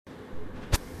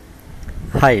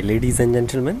Hi, ladies and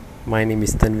gentlemen. My name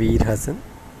is Tanveer Hassan.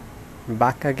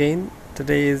 Back again.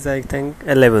 Today is, I think,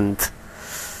 11th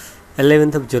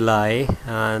of July,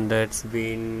 and it's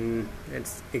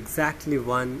exactly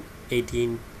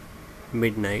 1:18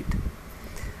 midnight.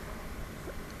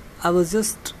 I was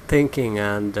just thinking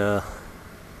and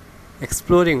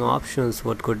exploring options.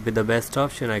 What could be the best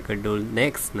option I could do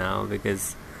next now?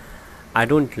 Because I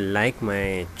don't like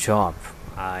my job.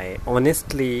 I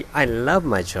love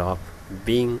my job.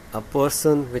 Being a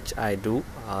person which I do,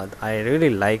 I really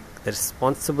like the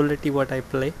responsibility what I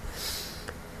play,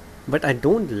 but I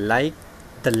don't like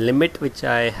the limit which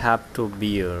I have to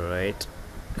bear, right?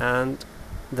 And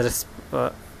the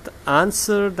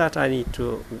answer that I need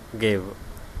to give.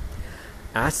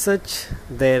 As such,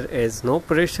 there is no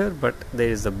pressure, but there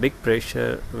is a big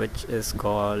pressure which is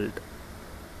called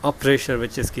a pressure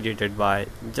which is created by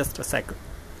just a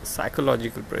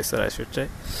psychological pressure, I should say.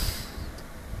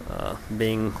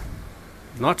 Being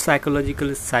not psychology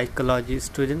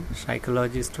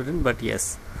student, but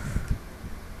yes,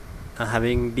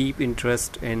 having deep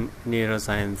interest in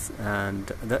neuroscience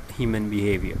and the human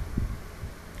behavior.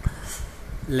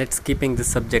 Let's keeping this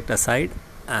subject aside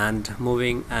and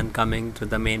moving and coming to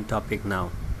the main topic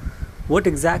now. What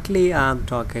exactly I'm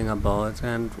talking about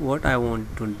and what I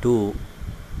want to do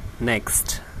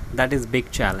next, that is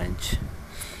big challenge.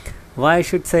 Why I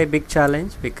should say big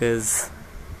challenge? Because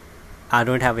I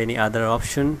don't have any other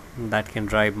option that can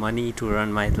drive money to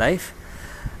run my life,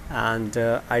 and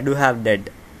I do have debt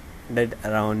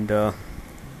around.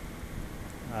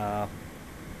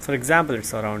 For example,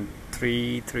 it's around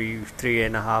three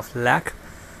and a half lakh,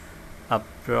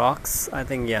 approx. I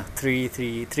think three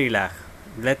lakh.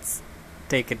 Let's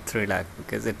take it 3 lakh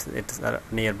because it's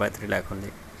nearby 3 lakh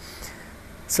only.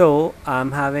 So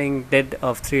I'm having debt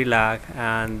of 3 lakh,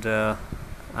 and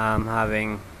I'm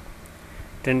having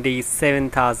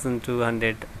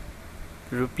 27,200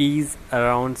 rupees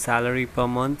around salary per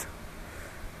month.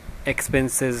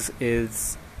 Expenses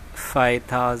is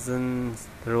 5,000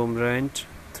 room rent,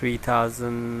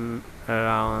 3,000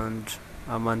 around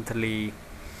a monthly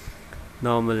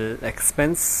normal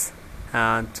expense,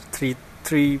 and three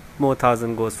more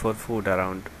thousand goes for food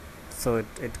around. So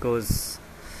it goes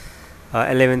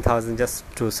 11,000 just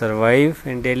to survive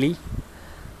in Delhi,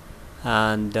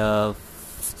 and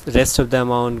rest of the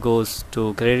amount goes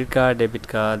to credit card, debit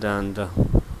card, and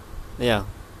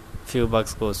few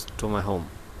bucks goes to my home.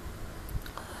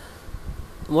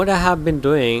 What I have been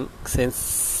doing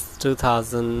since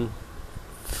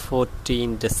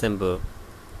 2014 December,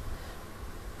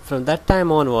 from that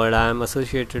time onward I am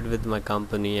associated with my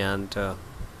company, and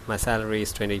my salary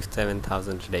is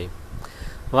 27,000 today.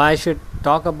 Why I should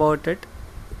talk about it?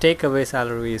 Take away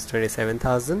salary is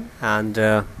 27,000,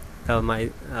 and my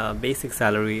basic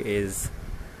salary is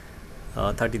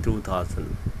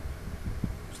 32,000.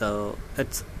 So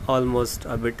it's almost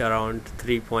a bit around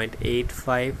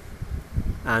 3.85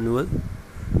 annual.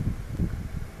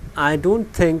 I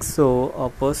don't think so a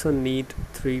person need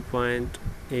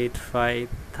 3.85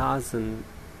 thousand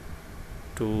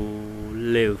to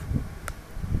live.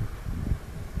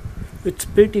 It's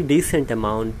pretty decent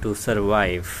amount to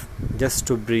survive, just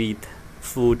to breathe,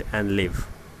 food, and live.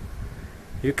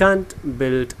 You can't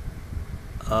build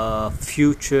a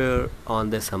future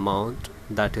on this amount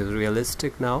that is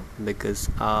realistic now, because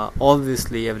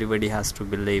obviously everybody has to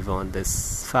believe on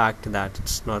this fact that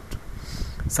it's not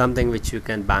something which you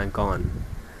can bank on.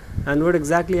 And what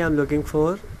exactly I'm looking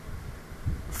for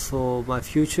my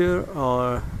future,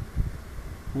 or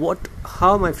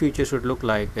how my future should look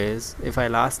like, is, if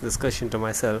I'll ask this question to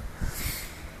myself,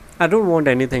 I don't want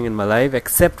anything in my life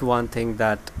except one thing,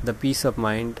 that the peace of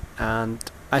mind, and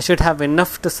I should have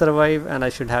enough to survive, and I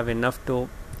should have enough to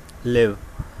live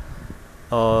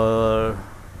or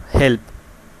help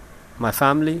my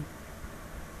family,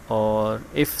 or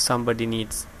if somebody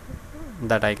needs,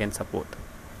 that I can support.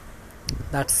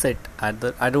 That's it. I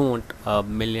don't want a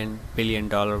billion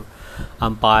dollar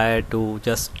empire to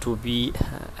just to be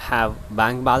have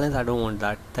bank balance. I don't want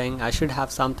that thing. I should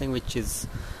have something which is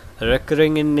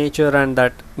recurring in nature and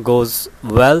that goes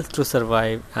well to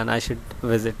survive, and I should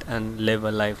visit and live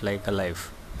a life like a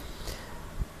life.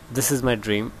 This is my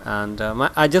dream, and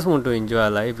I just want to enjoy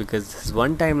life, because this is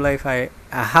one time life. I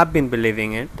have been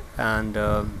believing it, and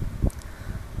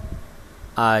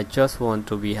I just want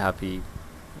to be happy,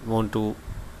 want to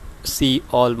see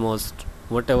almost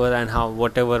whatever and how,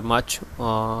 whatever much,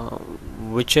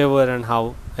 whichever and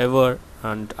however,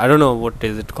 and I don't know what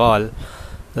is it called.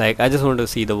 Like, I just want to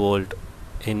see the world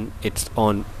in its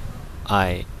own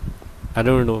eye. I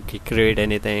don't want to create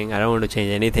anything. I don't want to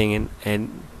change anything in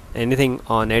anything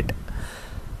on it.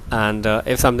 and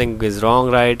if something is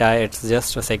wrong, right, it's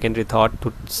just a secondary thought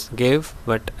to give.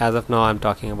 But as of now, I'm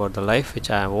talking about the life which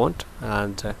I want,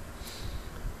 and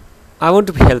I want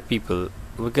to help people,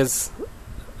 because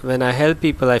when I help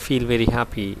people, I feel very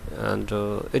happy, and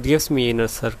it gives me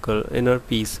inner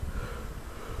peace.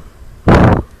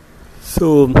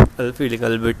 So I'm feeling a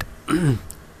little bit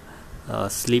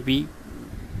sleepy.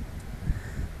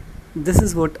 This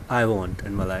is what I want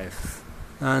in my life,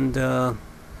 and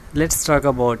let's talk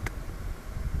about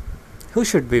who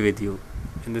should be with you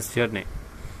in this journey.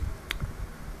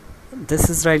 This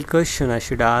is right question I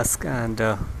should ask, and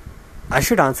I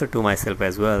should answer to myself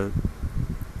as well.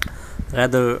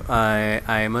 Rather,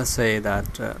 I must say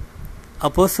that a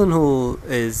person who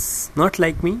is not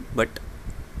like me, but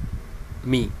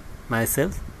me,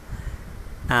 myself,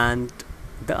 and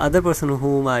the other person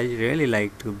whom I really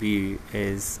like to be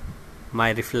is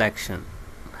my reflection.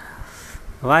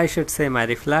 Why I should say my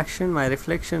reflection? My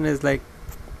reflection is like,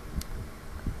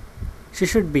 she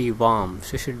should be warm,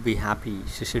 she should be happy,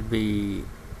 she should be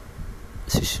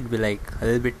like a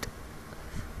little bit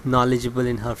knowledgeable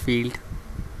in her field,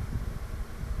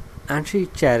 and she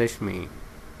cherish me,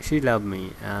 she love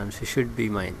me, and she should be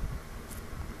mine.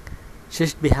 She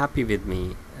should be happy with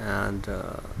me, and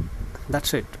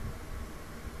that's it.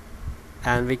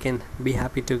 And we can be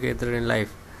happy together in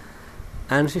life.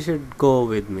 And she should go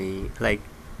with me. Like,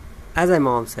 as my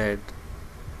mom said,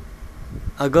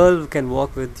 a girl can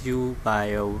walk with you by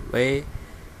a way.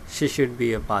 She should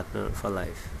be a partner for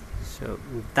life. So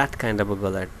that kind of a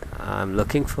girl that I'm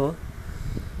looking for.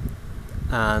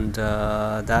 And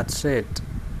that's it.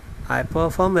 I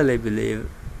firmly believe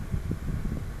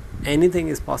anything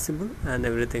is possible and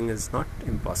everything is not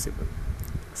impossible.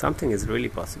 Something is really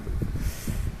possible.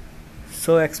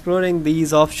 So exploring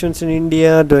these options in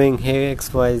India, doing here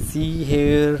XYZ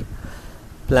here,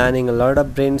 planning a lot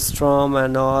of brainstorm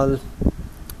and all.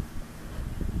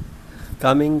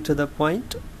 Coming to the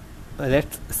point,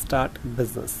 let's start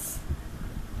business.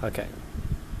 Okay.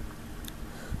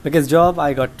 Because job,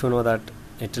 I got to know that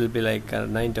it will be like a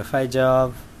 9 to 5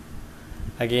 job.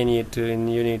 Again,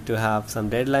 you need to have some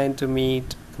deadline to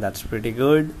meet. That's pretty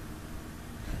good.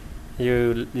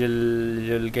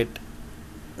 You'll get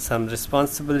some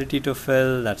responsibility to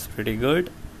fill. That's pretty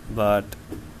good. But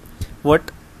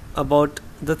what about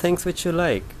the things which you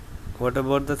like? What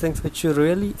about the things which you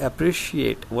really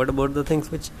appreciate? What about the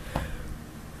things which...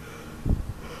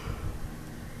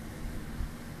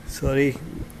 Sorry,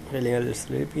 feeling a little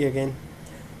sleepy again.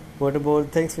 What about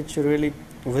things which you really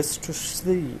wish to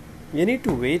see? You need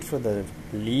to wait for the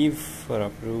leave for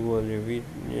approval.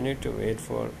 You need to wait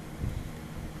for...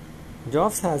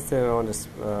 Jobs has their own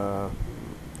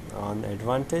on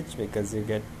advantage, because you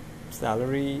get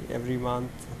salary every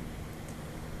month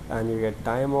and you get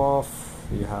time off.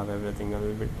 You have everything a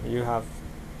little bit. You have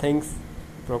things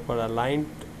proper aligned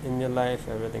in your life.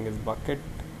 Everything is bucket.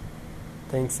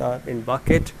 Things are in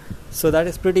bucket. So that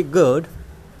is pretty good.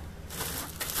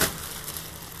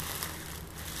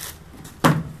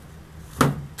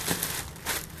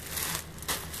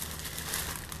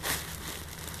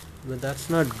 But that's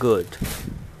not good.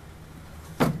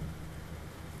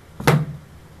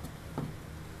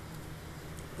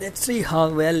 Let's see how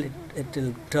well it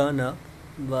will turn up,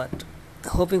 but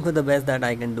hoping for the best that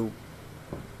I can do.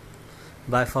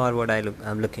 By far what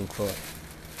I'm looking for.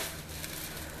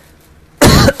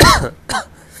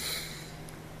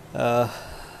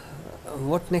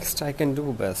 What next I can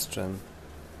do best,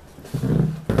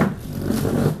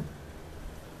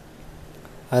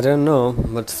 I don't know,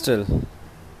 but still,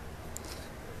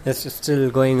 it's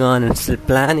still going on and still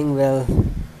planning well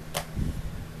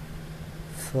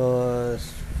for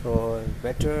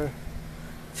better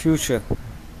future.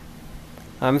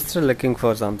 I'm still looking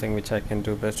for something which I can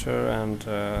do better,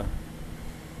 and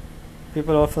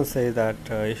people often say that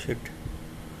you should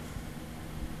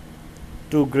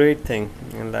do great thing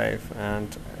in life,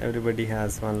 and everybody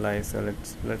has one life, so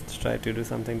let's try to do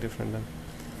something different then.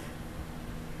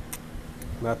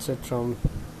 That's it from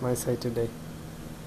my side today.